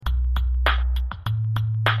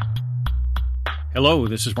Hello,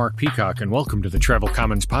 this is Mark Peacock, and welcome to the Travel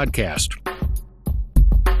Commons Podcast.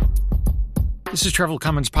 This is Travel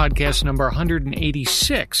Commons Podcast number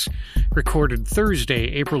 186, recorded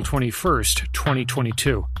Thursday, April 21st,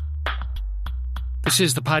 2022. This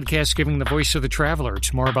is the podcast giving the voice of the traveler.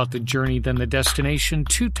 It's more about the journey than the destination.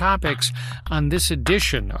 Two topics on this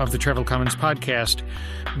edition of the Travel Commons Podcast: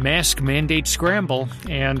 mask mandate scramble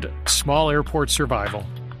and small airport survival.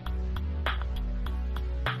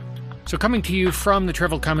 So coming to you from the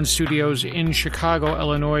Travel Commons studios in Chicago,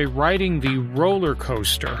 Illinois, riding the roller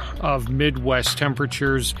coaster of Midwest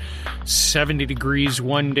temperatures, 70 degrees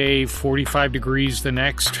one day, 45 degrees the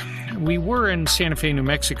next. We were in Santa Fe, New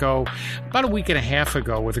Mexico about a week and a half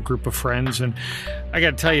ago with a group of friends, and I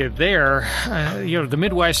got to tell you, the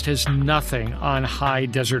Midwest has nothing on high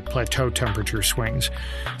desert plateau temperature swings.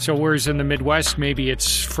 So whereas in the Midwest, maybe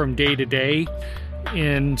it's from day to day,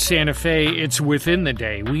 in Santa Fe, it's within the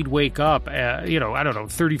day. We'd wake up at,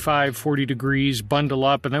 35, 40 degrees, bundle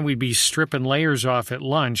up, and then we'd be stripping layers off at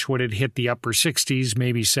lunch when it hit the upper 60s,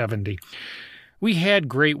 maybe 70. We had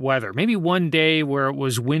great weather. Maybe one day where it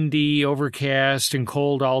was windy, overcast, and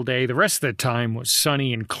cold all day. The rest of the time was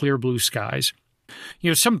sunny and clear blue skies.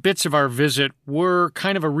 Some bits of our visit were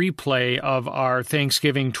kind of a replay of our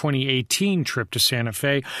Thanksgiving 2018 trip to Santa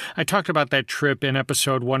Fe. I talked about that trip in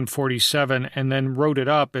episode 147 and then wrote it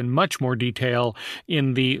up in much more detail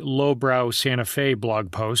in the Lowbrow Santa Fe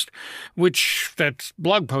blog post, which that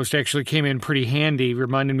blog post actually came in pretty handy,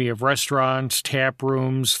 reminding me of restaurants, tap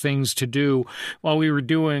rooms, things to do while we were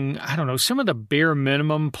doing, some of the bare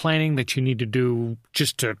minimum planning that you need to do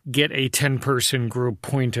just to get a 10-person group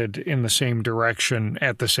pointed in the same direction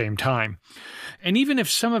at the same time. And even if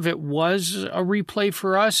some of it was a replay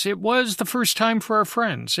for us, it was the first time for our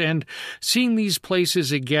friends. And seeing these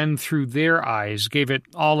places again through their eyes gave it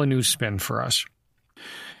all a new spin for us.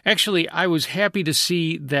 Actually, I was happy to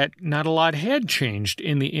see that not a lot had changed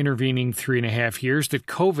in the intervening 3.5 years, that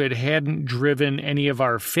COVID hadn't driven any of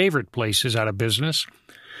our favorite places out of business.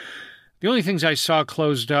 The only things I saw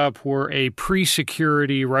closed up were a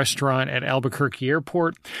pre-security restaurant at Albuquerque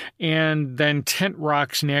Airport and then Tent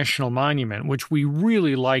Rocks National Monument, which we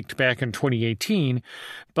really liked back in 2018,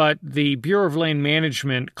 but the Bureau of Land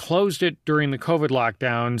Management closed it during the COVID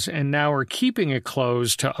lockdowns and now are keeping it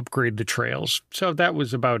closed to upgrade the trails. So that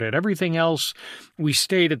was about it. Everything else, we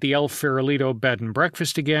stayed at the El Farolito Bed and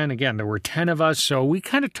Breakfast again. Again, there were 10 of us, so we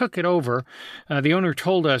kind of took it over. The owner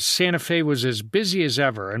told us Santa Fe was as busy as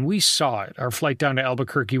ever, and we saw it. Our flight down to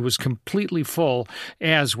Albuquerque was completely full,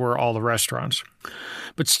 as were all the restaurants.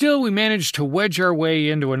 But still, we managed to wedge our way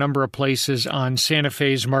into a number of places on Santa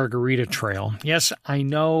Fe's Margarita Trail. Yes, I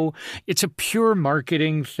know it's a pure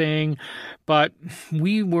marketing thing, but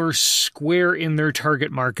we were square in their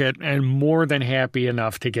target market and more than happy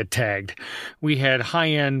enough to get tagged. We had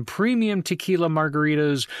high-end premium tequila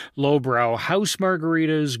margaritas, lowbrow house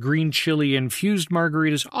margaritas, green chili infused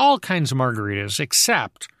margaritas, all kinds of margaritas,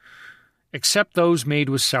 except those made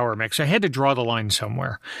with sour mix. I had to draw the line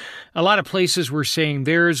somewhere. A lot of places were saying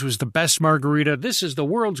theirs was the best margarita. This is the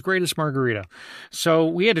world's greatest margarita. So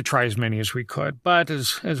we had to try as many as we could. But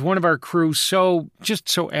as one of our crew so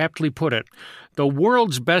aptly put it, the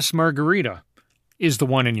world's best margarita is the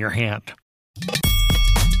one in your hand.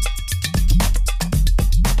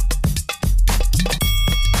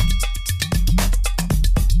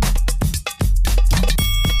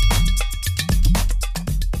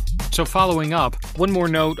 So following up, one more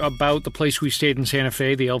note about the place we stayed in Santa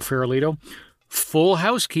Fe, the El Farolito. Full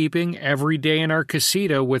housekeeping every day in our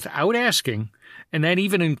casita without asking, and that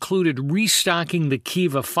even included restocking the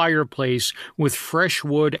Kiva fireplace with fresh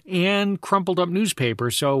wood and crumpled up newspaper.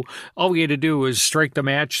 So all we had to do was strike the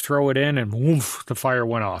match, throw it in, and woof, the fire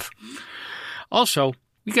went off. Also,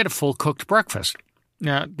 we got a full cooked breakfast.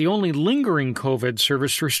 Now, the only lingering COVID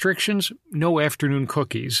service restrictions, no afternoon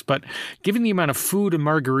cookies. But given the amount of food and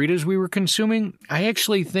margaritas we were consuming, I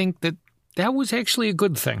actually think that was actually a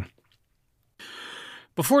good thing.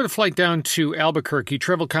 Before the flight down to Albuquerque,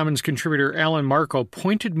 Travel Commons contributor Alan Marco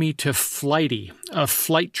pointed me to Flighty, a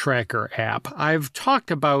flight tracker app. I've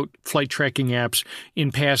talked about flight tracking apps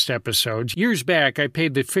in past episodes. Years back, I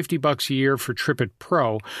paid the $50 a year for TripIt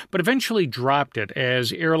Pro, but eventually dropped it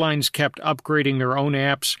as airlines kept upgrading their own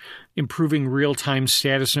apps, improving real-time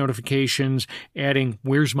status notifications, adding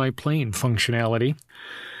 "Where's my plane" functionality.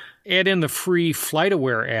 Add in the free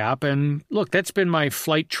FlightAware app, and look, that's been my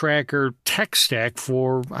flight tracker tech stack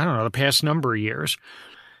for, the past number of years.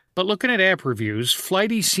 But looking at app reviews,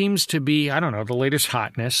 Flighty seems to be, the latest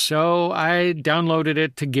hotness, so I downloaded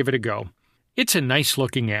it to give it a go. It's a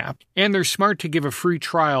nice-looking app, and they're smart to give a free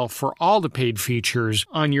trial for all the paid features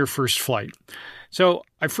on your first flight. So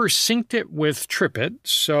I first synced it with TripIt,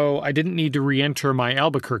 so I didn't need to re-enter my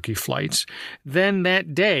Albuquerque flights. Then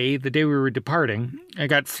that day, the day we were departing, I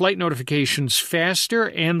got flight notifications faster,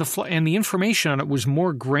 and the information on it was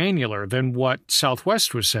more granular than what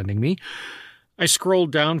Southwest was sending me. I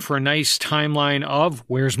scrolled down for a nice timeline of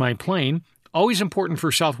where's my plane. Always important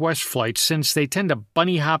for Southwest flights since they tend to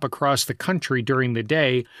bunny hop across the country during the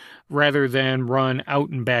day rather than run out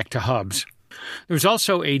and back to hubs. There's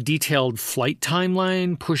also a detailed flight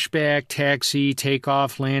timeline, pushback, taxi,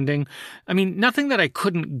 takeoff, landing. I mean, nothing that I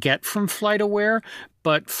couldn't get from FlightAware,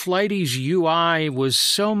 but Flight's UI was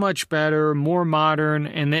so much better, more modern,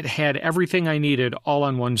 and it had everything I needed all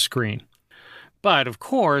on one screen. But, of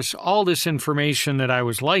course, all this information that I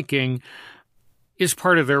was liking is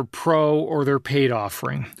part of their pro or their paid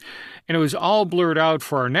offering. And it was all blurred out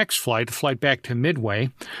for our next flight, the flight back to Midway,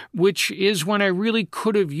 which is when I really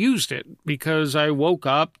could have used it because I woke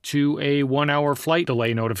up to a 1-hour flight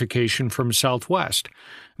delay notification from Southwest.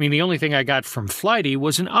 I mean, the only thing I got from Flighty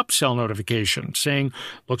was an upsell notification saying,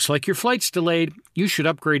 looks like your flight's delayed. You should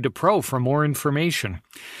upgrade to Pro for more information.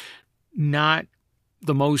 Not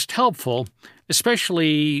the most helpful,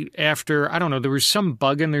 especially after, there was some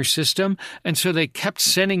bug in their system, and so they kept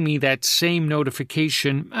sending me that same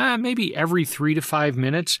notification maybe every 3 to 5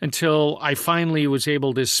 minutes until I finally was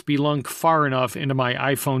able to spelunk far enough into my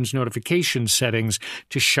iPhone's notification settings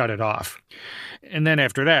to shut it off. And then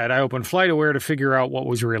after that, I opened FlightAware to figure out what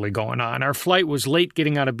was really going on. Our flight was late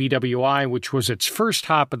getting out of BWI, which was its first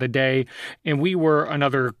hop of the day, and we were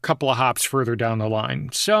another couple of hops further down the line.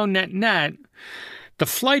 So net, the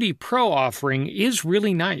Flighty Pro offering is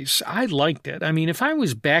really nice. I liked it. I mean, if I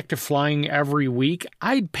was back to flying every week,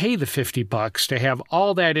 I'd pay the $50 to have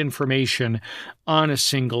all that information on a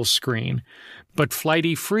single screen. But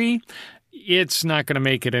Flighty Free, it's not going to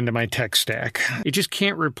make it into my tech stack. It just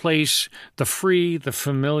can't replace the free, the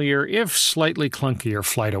familiar, if slightly clunkier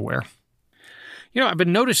FlightAware. I've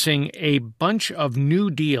been noticing a bunch of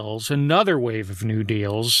new deals, another wave of new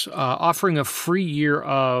deals, offering a free year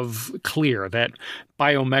of Clear, that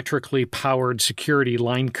biometrically powered security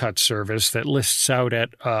line cut service that lists out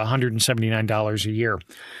at $179 a year.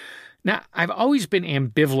 Now, I've always been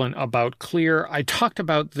ambivalent about Clear. I talked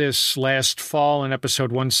about this last fall in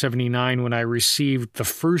episode 179 when I received the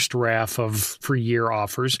first raft of free year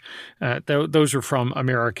offers. Those were from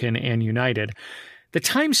American and United. The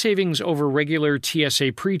time savings over regular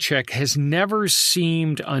TSA PreCheck has never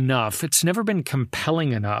seemed enough. It's never been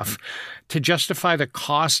compelling enough to justify the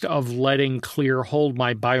cost of letting Clear hold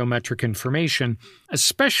my biometric information,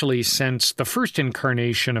 especially since the first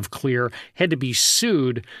incarnation of Clear had to be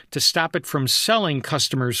sued to stop it from selling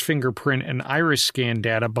customers' fingerprint and iris scan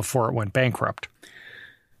data before it went bankrupt.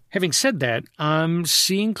 Having said that, I'm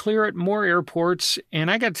seeing Clear at more airports,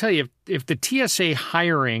 and I got to tell you, if the TSA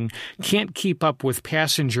hiring can't keep up with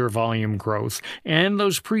passenger volume growth and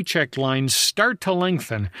those pre-check lines start to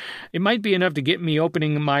lengthen, it might be enough to get me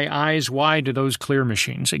opening my eyes wide to those Clear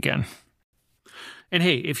machines again. And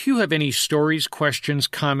hey, if you have any stories, questions,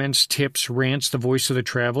 comments, tips, rants, the voice of the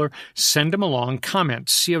traveler, send them along. Comments,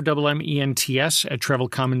 COMMENTS at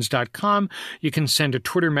travelcommons.com. You can send a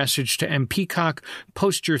Twitter message to MPeacock,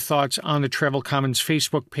 post your thoughts on the Travel Commons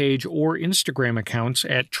Facebook page or Instagram accounts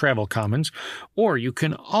at Travel Commons, or you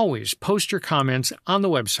can always post your comments on the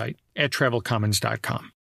website at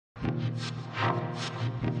travelcommons.com.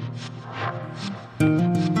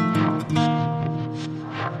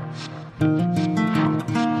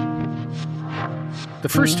 The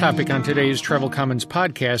first topic on today's Travel Commons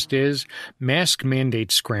podcast is mask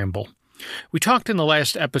mandate scramble. We talked in the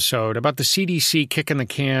last episode about the CDC kicking the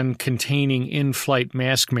can containing in-flight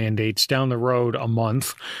mask mandates down the road a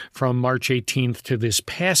month from March 18th to this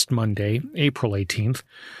past Monday, April 18th.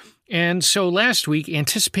 And so last week,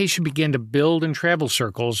 anticipation began to build in travel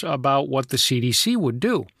circles about what the CDC would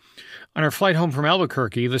do. On our flight home from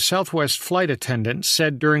Albuquerque, the Southwest flight attendant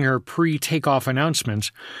said during her pre-takeoff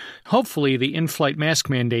announcements, hopefully the in-flight mask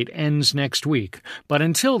mandate ends next week, but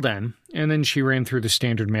until then, and then she ran through the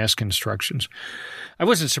standard mask instructions. I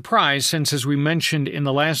wasn't surprised since, as we mentioned in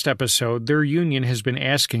the last episode, their union has been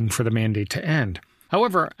asking for the mandate to end.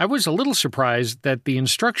 However, I was a little surprised that the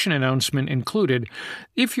instruction announcement included,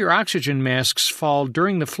 if your oxygen masks fall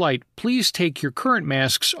during the flight, please take your current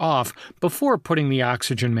masks off before putting the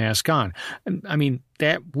oxygen mask on. I mean,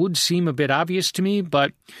 that would seem a bit obvious to me,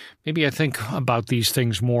 but maybe I think about these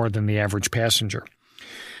things more than the average passenger.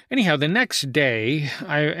 Anyhow, the next day,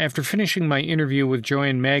 after finishing my interview with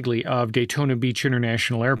Joanne Magley of Daytona Beach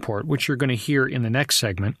International Airport, which you're going to hear in the next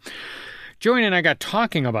segment, Joanne and I got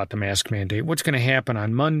talking about the mask mandate. What's going to happen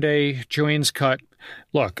on Monday? Joanne's cut.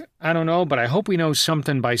 Look, I don't know, but I hope we know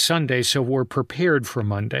something by Sunday so we're prepared for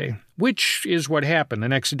Monday, which is what happened. The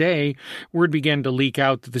next day, word began to leak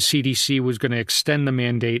out that the CDC was going to extend the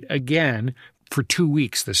mandate again for 2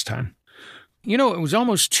 weeks this time. You know, it was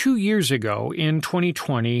almost 2 years ago in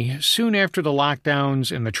 2020, soon after the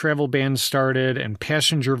lockdowns and the travel bans started and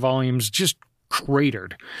passenger volumes just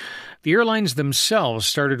cratered. The airlines themselves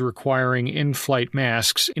started requiring in-flight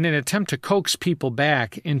masks in an attempt to coax people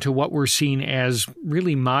back into what were seen as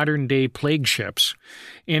really modern-day plague ships.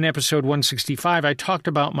 In episode 165, I talked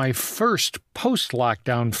about my first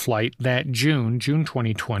post-lockdown flight that June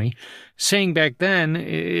 2020, saying back then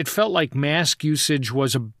it felt like mask usage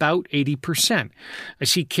was about 80%. I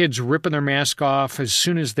see kids ripping their mask off as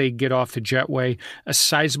soon as they get off the jetway. A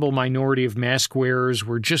sizable minority of mask wearers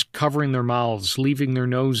were just covering their mouths, leaving their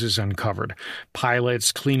noses uncovered.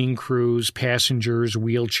 Pilots, cleaning crews, passengers,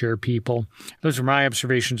 wheelchair people. Those were my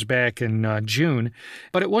observations back in June.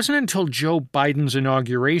 But it wasn't until Joe Biden's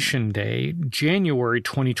inauguration day, January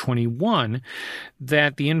 2021,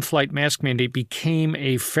 that the in-flight mask mandate became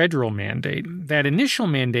a federal mandate. That initial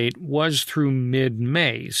mandate was through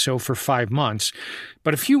mid-May, so for 5 months.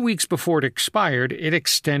 But a few weeks before it expired, it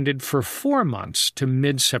extended for 4 months to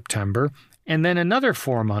mid-September, and then another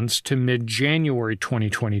 4 months to mid-January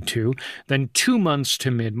 2022, then 2 months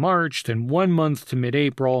to mid-March, then 1 month to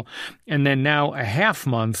mid-April, and then now a half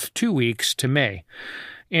month, 2 weeks to May.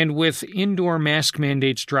 And with indoor mask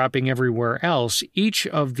mandates dropping everywhere else, each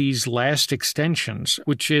of these last extensions,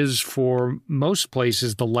 which is for most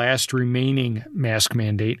places the last remaining mask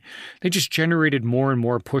mandate, they just generated more and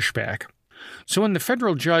more pushback. So when the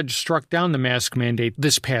federal judge struck down the mask mandate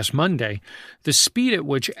this past Monday, the speed at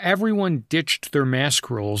which everyone ditched their mask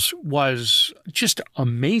rules was just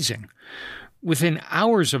amazing. Within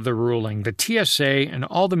hours of the ruling, the TSA and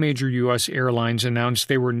all the major U.S. airlines announced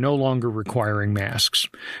they were no longer requiring masks.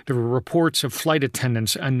 There were reports of flight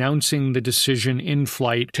attendants announcing the decision in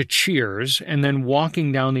flight to cheers and then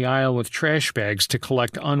walking down the aisle with trash bags to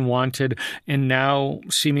collect unwanted and now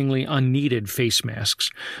seemingly unneeded face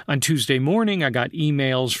masks. On Tuesday morning, I got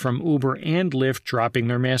emails from Uber and Lyft dropping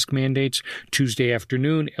their mask mandates. Tuesday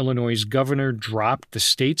afternoon, Illinois' governor dropped the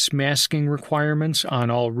state's masking requirements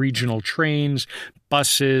on all regional trains,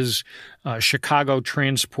 buses, Chicago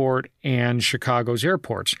transport, and Chicago's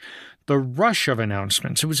airports. The rush of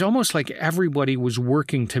announcements, it was almost like everybody was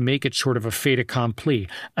working to make it sort of a fait accompli,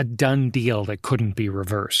 a done deal that couldn't be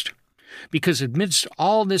reversed. Because amidst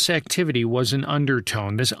all this activity was an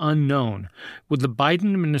undertone, this unknown. Would the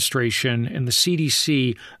Biden administration and the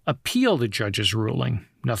CDC appeal the judge's ruling?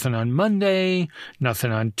 Nothing on Monday,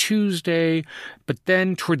 nothing on Tuesday. But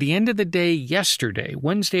then toward the end of the day yesterday,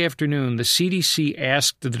 Wednesday afternoon, the CDC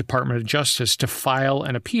asked the Department of Justice to file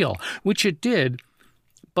an appeal, which it did,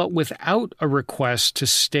 but without a request to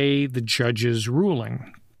stay the judge's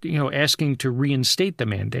ruling. Asking to reinstate the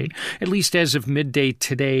mandate. At least as of midday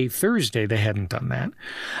today, Thursday, they hadn't done that.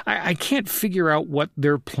 I can't figure out what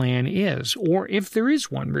their plan is, or if there is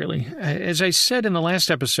one, really. As I said in the last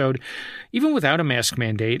episode, even without a mask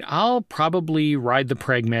mandate, I'll probably ride the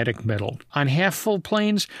pragmatic middle. On half-full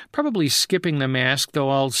planes, probably skipping the mask, though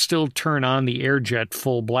I'll still turn on the Airjet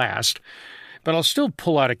full blast. But I'll still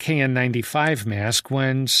pull out a KN95 mask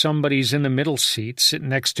when somebody's in the middle seat sitting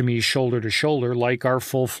next to me shoulder to shoulder, like our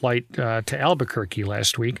full flight to Albuquerque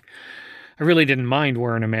last week. I really didn't mind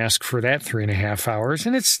wearing a mask for that 3.5 hours.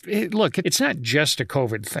 And it's not just a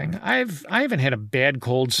COVID thing. I haven't had a bad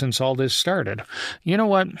cold since all this started. You know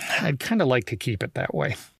what? I'd kind of like to keep it that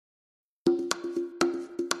way.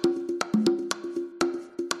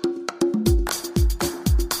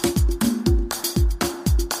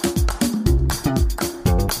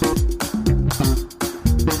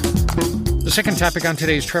 The second topic on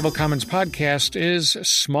today's Travel Commons podcast is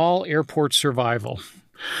small airport survival.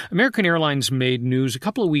 American Airlines made news a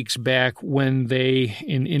couple of weeks back when they,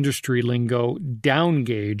 in industry lingo,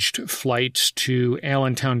 downgauged flights to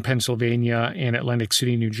Allentown, Pennsylvania and Atlantic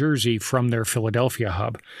City, New Jersey from their Philadelphia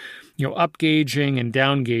hub. Upgauging and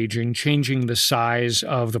downgauging, changing the size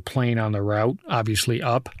of the plane on the route, obviously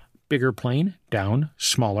up, bigger plane, down,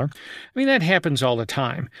 smaller. That happens all the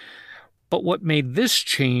time. But what made this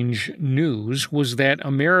change news was that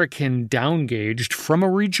American downgauged from a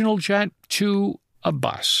regional jet to a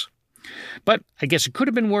bus. But I guess it could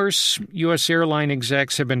have been worse. U.S. airline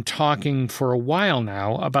execs have been talking for a while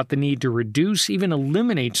now about the need to reduce, even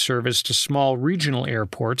eliminate service to small regional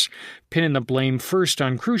airports, pinning the blame first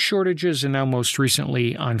on crew shortages and now most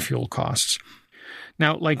recently on fuel costs.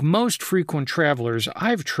 Now, like most frequent travelers,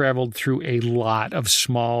 I've traveled through a lot of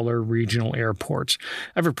smaller regional airports.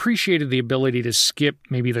 I've appreciated the ability to skip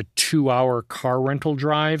maybe the 2-hour car rental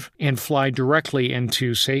drive and fly directly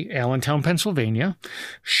into, say, Allentown, Pennsylvania,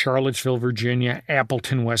 Charlottesville, Virginia,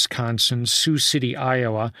 Appleton, Wisconsin, Sioux City,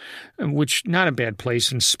 Iowa, which not a bad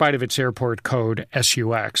place in spite of its airport code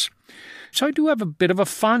SUX. So I do have a bit of a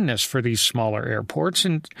fondness for these smaller airports,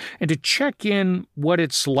 and to check in what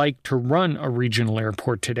it's like to run a regional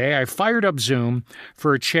airport today, I fired up Zoom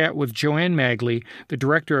for a chat with Joanne Magley, the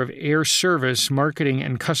Director of Air Service, Marketing,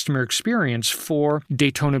 and Customer Experience for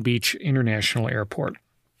Daytona Beach International Airport.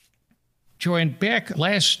 Joanne, back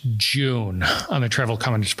last June on the Travel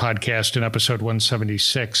Commons podcast in episode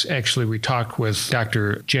 176, actually we talked with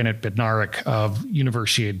Dr. Janet Bednarek of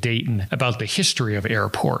University of Dayton about the history of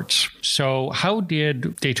airports. So how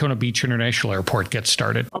did Daytona Beach International Airport get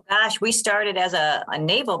started? Oh gosh, we started as a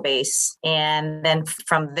naval base, and then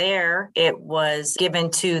from there it was given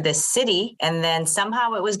to the city, and then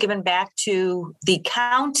somehow it was given back to the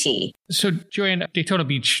county. So, Joanne, Daytona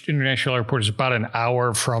Beach International Airport is about an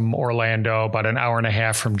hour from Orlando, about an hour and a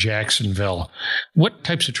half from Jacksonville. What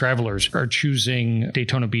types of travelers are choosing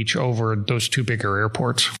Daytona Beach over those two bigger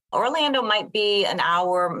airports? Orlando might be an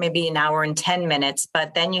hour, maybe an hour and 10 minutes,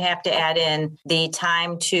 but then you have to add in the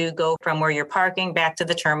time to go from where you're parking back to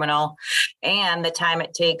the terminal and the time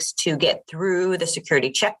it takes to get through the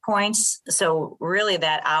security checkpoints. So really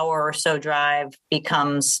that hour or so drive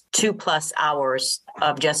becomes 2+ hours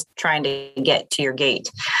of just trying to get to your gate.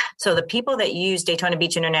 So the people that use Daytona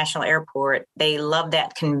Beach International Airport, they love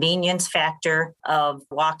that convenience factor of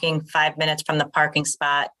walking 5 minutes from the parking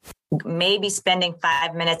spot, maybe spending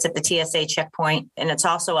 5 minutes at the TSA checkpoint. And it's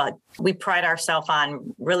also we pride ourselves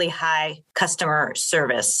on really high customer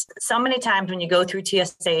service. So many times when you go through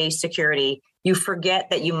TSA security, you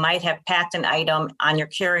forget that you might have packed an item on your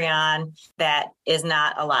carry-on that is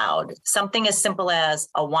not allowed. Something as simple as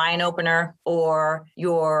a wine opener or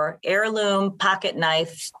your heirloom pocket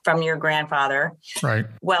knife from your grandfather. Right.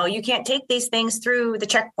 Well, you can't take these things through the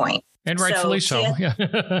checkpoint. And rightfully so.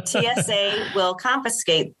 TSA will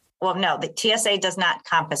confiscate. Well, no, the TSA does not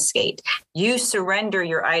confiscate. You surrender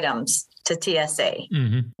your items to TSA.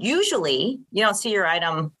 Mm-hmm. Usually, you don't see your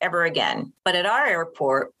item ever again. But at our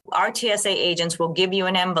airport, our TSA agents will give you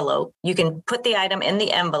an envelope. You can put the item in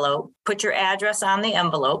the envelope, put your address on the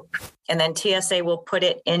envelope, and then TSA will put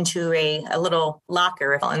it into a little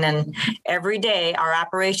locker. And then every day, our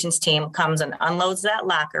operations team comes and unloads that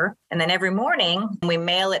locker. And then every morning, we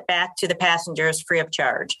mail it back to the passengers free of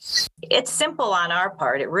charge. It's simple on our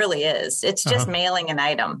part. It really is. It's just mailing an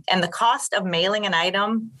item. And the cost of mailing an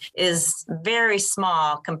item is very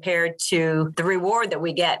small compared to the reward that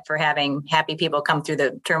we get for having happy people come through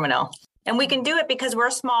the terminal. And we can do it because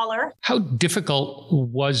we're smaller. How difficult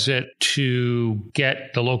was it to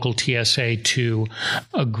get the local TSA to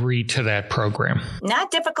agree to that program?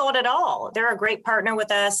 Not difficult at all. They're a great partner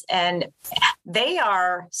with us, and they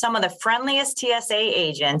are some of the friendliest TSA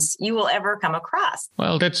agents you will ever come across.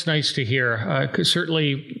 Well, that's nice to hear. 'Cause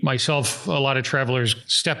certainly myself, a lot of travelers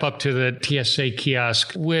step up to the TSA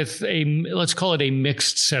kiosk with let's call it a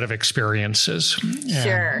mixed set of experiences.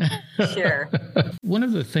 Sure. One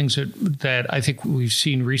of the things that I think we've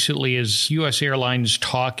seen recently is U.S. airlines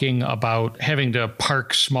talking about having to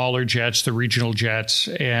park smaller jets, the regional jets,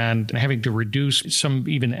 and having to reduce some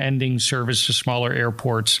even ending service to smaller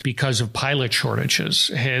airports because of pilot shortages.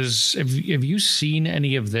 Have you seen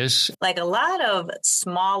any of this? Like a lot of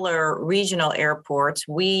smaller regional airports,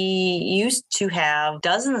 we used to have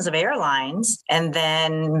dozens of airlines, and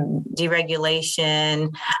then deregulation,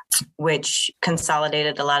 which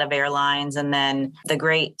consolidated a lot of airlines, and then the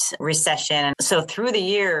Great Recession. So through the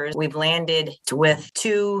years, we've landed with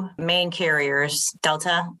two main carriers,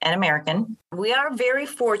 Delta and American. We are very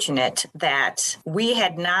fortunate that we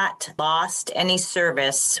had not lost any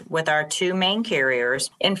service with our two main carriers.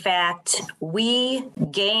 In fact, we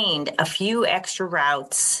gained a few extra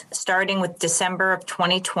routes. Starting with December of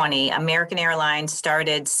 2020, American Airlines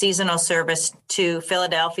started seasonal service to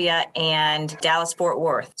Philadelphia and Dallas-Fort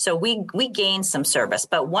Worth. So we gained some service.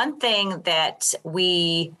 But one thing that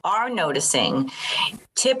we are noticing,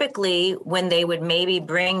 typically when they would maybe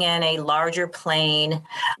bring in a larger plane,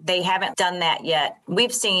 they haven't done that yet.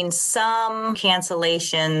 We've seen some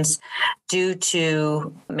cancellations due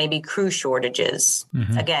to maybe crew shortages.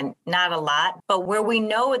 Again, not a lot, but where we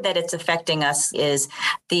know that it's affecting us is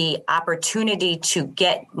the opportunity to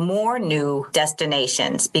get more new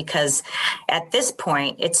destinations, because at this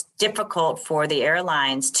point, it's difficult for the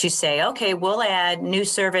airlines to say, okay, we'll add new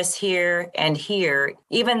service here and here,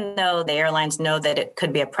 even though the airlines know that it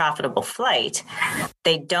could be a profitable flight.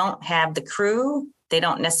 They don't have the crew. They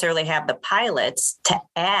don't necessarily have the pilots to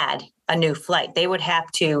add a new flight. They would have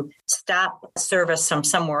to stop service from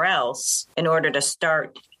somewhere else in order to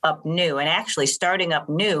start up new. And actually, starting up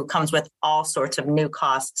new comes with all sorts of new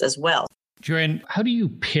costs as well. Joanne, how do you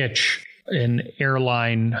pitch an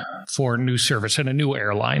airline for new service and a new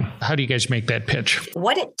airline? How do you guys make that pitch?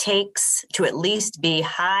 What it takes to at least be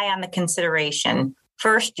high on the consideration.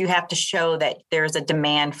 First, you have to show that there's a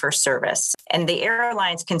demand for service, and the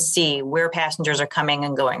airlines can see where passengers are coming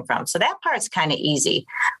and going from. So that part's kind of easy.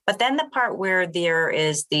 But then the part where there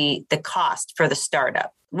is the cost for the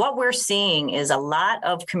startup. What we're seeing is a lot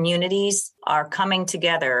of communities are coming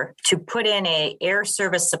together to put in an air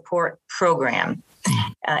service support program.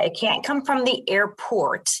 It can't come from the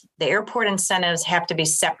airport. The airport incentives have to be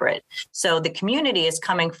separate. So the community is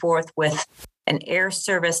coming forth with an air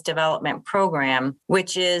service development program,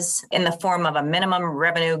 which is in the form of a minimum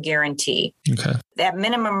revenue guarantee. Okay. That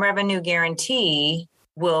minimum revenue guarantee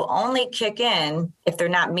will only kick in if they're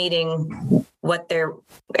not meeting what their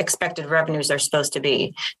expected revenues are supposed to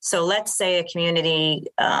be. So let's say a community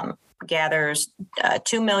gathers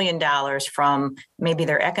 $2 million from maybe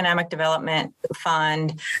their economic development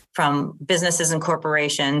fund, from businesses and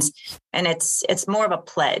corporations, and it's more of a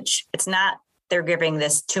pledge. It's not they're giving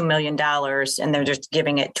this $2 million and they're just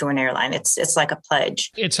giving it to an airline. It's like a pledge.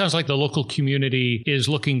 It sounds like the local community is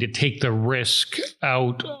looking to take the risk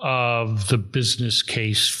out of the business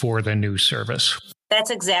case for the new service. That's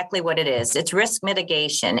exactly what it is. It's risk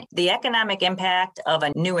mitigation. The economic impact of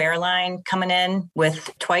a new airline coming in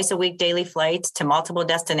with twice a week daily flights to multiple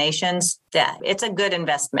destinations, it's a good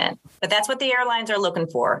investment. But that's what the airlines are looking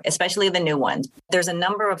for, especially the new ones. There's a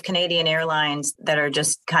number of Canadian airlines that are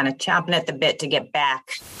just kind of chomping at the bit to get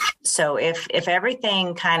back. So if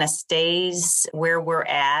everything kind of stays where we're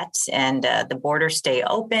at and the borders stay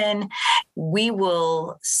open, we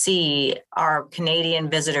will see our Canadian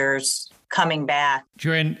visitors coming back.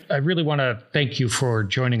 Joanne, I really want to thank you for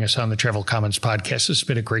joining us on the Travel Commons podcast. This has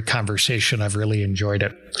been a great conversation. I've really enjoyed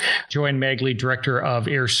it. Joanne Magley, Director of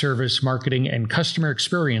Air Service Marketing and Customer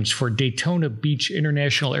Experience for Daytona Beach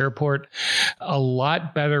International Airport. A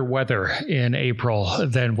lot better weather in April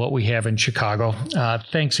than what we have in Chicago.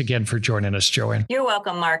 Thanks again for joining us, Joanne. You're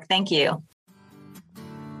welcome, Mark. Thank you.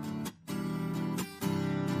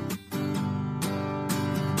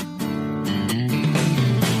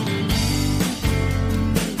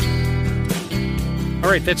 All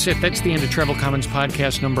right, that's it. That's the end of Travel Commons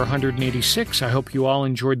podcast number 186. I hope you all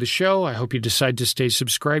enjoyed the show. I hope you decide to stay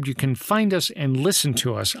subscribed. You can find us and listen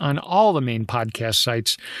to us on all the main podcast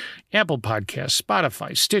sites: Apple Podcasts,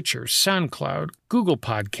 Spotify, Stitcher, SoundCloud, Google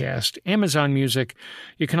Podcast, Amazon Music.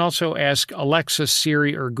 You can also ask Alexa,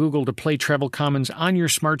 Siri, or Google to play Travel Commons on your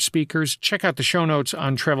smart speakers. Check out the show notes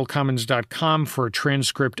on travelcommons.com for a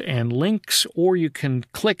transcript and links, or you can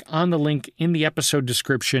click on the link in the episode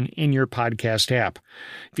description in your podcast app.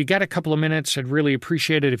 If you got a couple of minutes, I'd really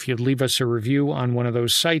appreciate it if you'd leave us a review on one of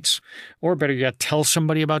those sites, or better yet, tell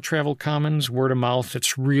somebody about Travel Commons. Word of mouth,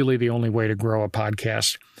 it's really the only way to grow a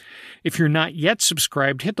podcast. If you're not yet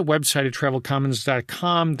subscribed, hit the website at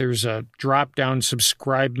travelcommons.com. There's a drop-down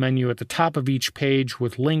subscribe menu at the top of each page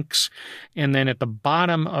with links. And then at the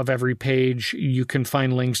bottom of every page, you can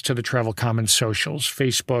find links to the Travel Commons socials: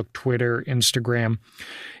 Facebook, Twitter, Instagram.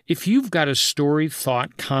 If you've got a story,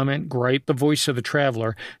 thought, comment, gripe, the voice of the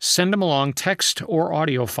traveler, send them along text or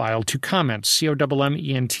audio file to comments,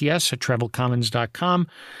 COMMENTS, at travelcommons.com.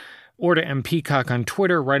 Or to M. Peacock on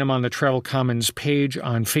Twitter, write them on the Travel Commons page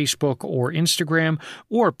on Facebook or Instagram,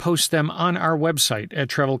 or post them on our website at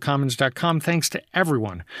travelcommons.com. Thanks to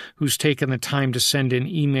everyone who's taken the time to send in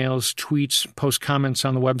emails, tweets, post comments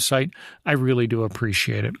on the website. I really do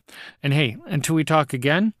appreciate it. And hey, until we talk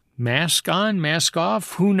again, mask on, mask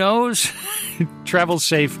off, who knows? Travel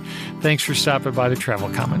safe. Thanks for stopping by the Travel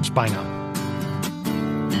Commons. Bye now.